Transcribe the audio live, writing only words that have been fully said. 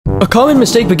A common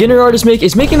mistake beginner artists make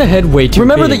is making the head way too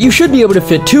Remember big. That you should be able to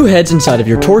fit 2 heads inside of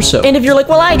your torso. And if you're like,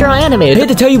 well, I draw animated. I hate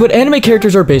to tell you, but anime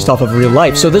characters are based off of real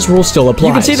life, so this rule still applies.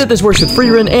 You can see that this works with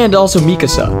Frieren and also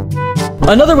Mikasa.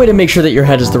 Another way to make sure that your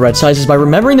head is the right size is by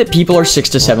remembering that people are 6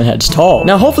 to 7 heads tall.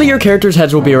 Now, hopefully your character's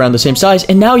heads will be around the same size,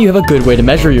 and now you have a good way to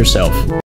measure yourself.